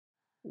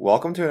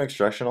Welcome to an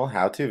instructional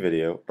how-to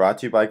video brought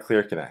to you by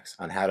ClearConnex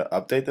on how to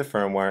update the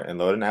firmware and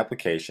load an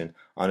application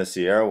on a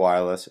Sierra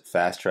Wireless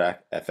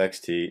Fastrack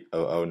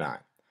FXT009.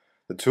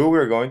 The tool we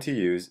are going to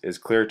use is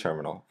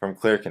ClearTerminal from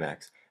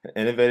ClearConnex, an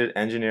innovative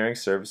engineering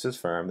services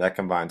firm that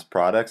combines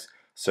products,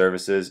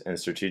 services, and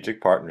strategic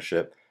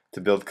partnership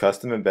to build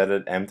custom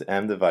embedded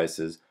M2M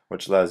devices,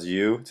 which allows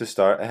you to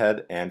start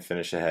ahead and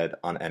finish ahead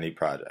on any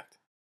project.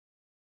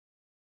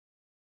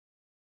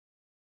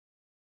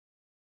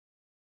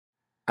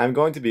 I'm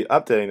going to be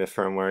updating the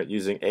firmware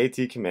using AT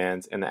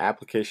commands in the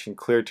application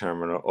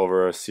ClearTerminal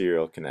over a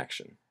serial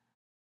connection.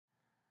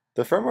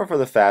 The firmware for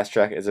the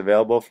Fastrack is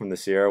available from the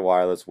Sierra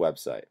Wireless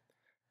website.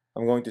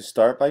 I'm going to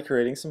start by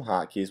creating some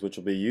hotkeys which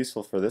will be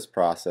useful for this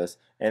process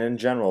and in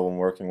general when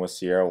working with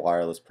Sierra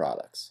Wireless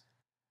products.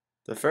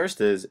 The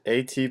first is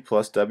AT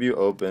plus W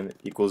open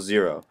equals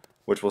 0,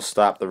 which will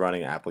stop the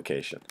running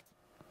application.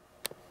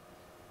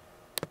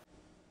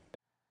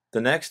 The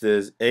next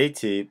is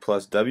AT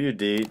plus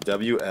WD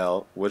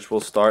WL, which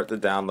will start the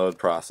download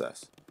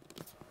process.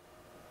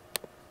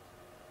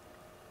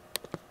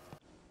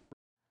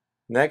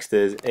 Next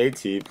is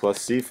AT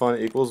plus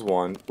CFun equals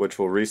 1, which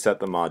will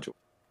reset the module.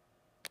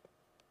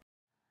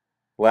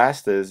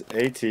 Last is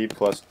AT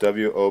plus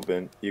W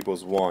open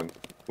equals 1,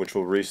 which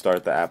will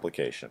restart the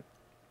application.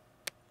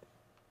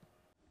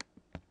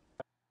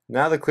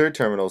 Now the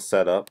ClearTerminal is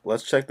set up,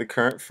 let's check the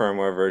current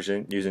firmware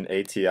version using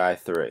ATI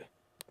 3.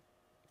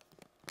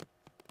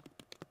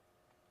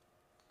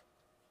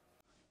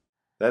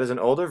 That is an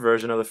older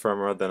version of the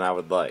firmware than I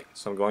would like,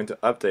 so I'm going to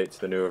update to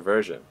the newer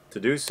version.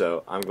 To do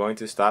so, I'm going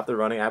to stop the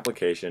running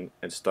application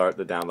and start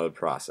the download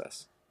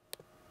process.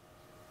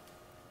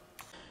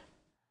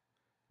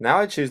 Now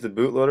I choose the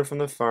bootloader from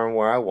the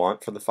firmware I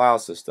want for the file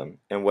system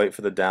and wait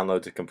for the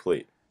download to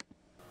complete.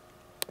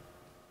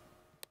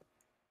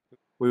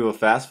 We will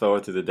fast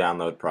forward through the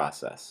download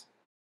process.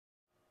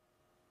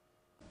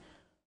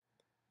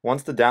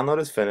 Once the download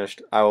is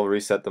finished, I will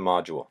reset the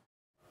module.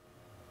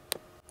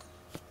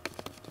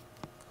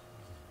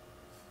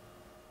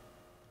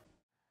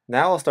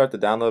 Now I'll start the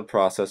download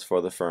process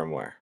for the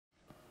firmware.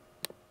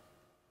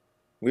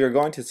 We are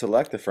going to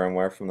select the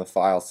firmware from the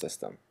file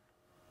system.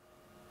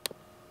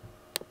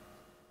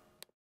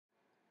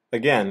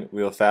 Again,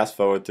 we will fast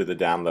forward through the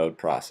download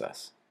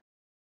process.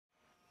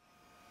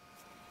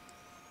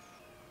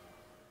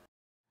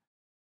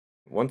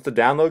 Once the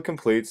download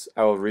completes,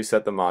 I will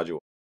reset the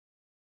module.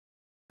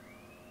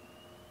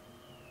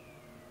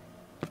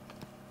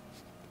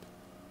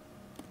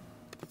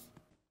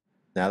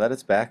 Now that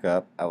it's back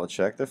up, I will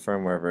check the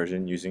firmware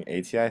version using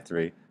ATI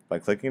 3 by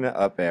clicking the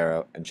up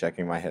arrow and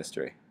checking my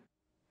history.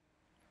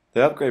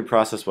 The upgrade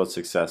process was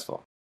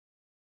successful.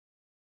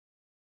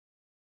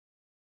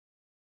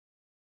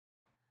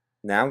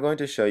 Now I'm going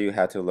to show you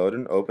how to load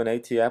an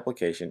OpenAT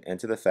application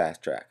into the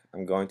Fastrack.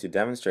 I'm going to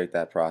demonstrate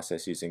that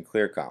process using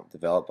ClearComm,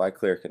 developed by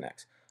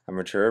ClearConnex, a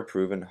mature,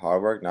 proven,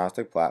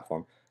 hardware-agnostic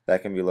platform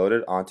that can be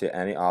loaded onto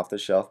any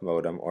off-the-shelf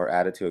modem or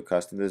added to a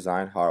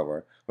custom-designed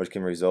hardware, which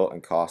can result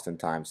in cost and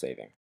time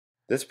saving.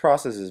 This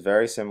process is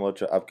very similar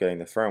to updating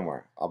the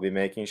firmware. I'll be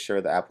making sure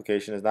the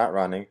application is not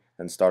running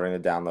and starting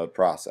the download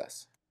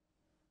process.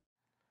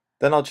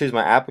 Then I'll choose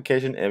my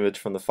application image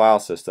from the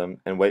file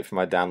system and wait for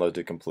my download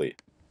to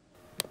complete.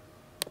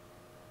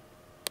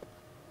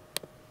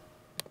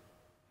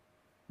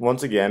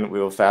 Once again, we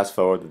will fast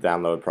forward the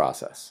download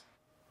process.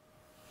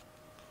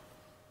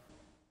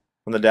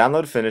 When the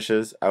download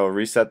finishes, I will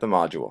reset the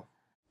module.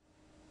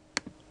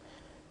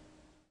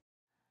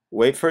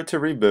 Wait for it to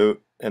reboot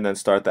and then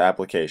start the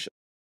application.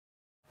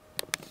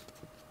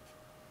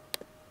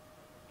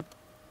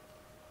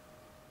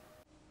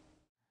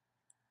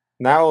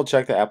 Now I will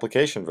check the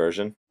application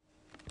version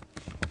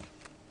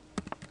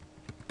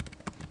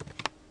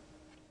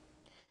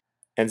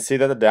and see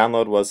that the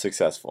download was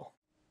successful.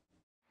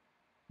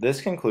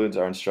 This concludes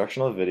our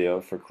instructional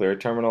video for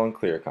ClearTerminal and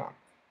ClearComm.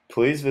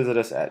 Please visit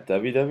us at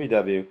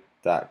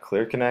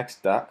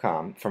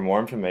www.clearconnex.com for more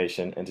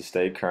information and to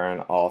stay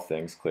current on all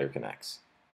things ClearConnex.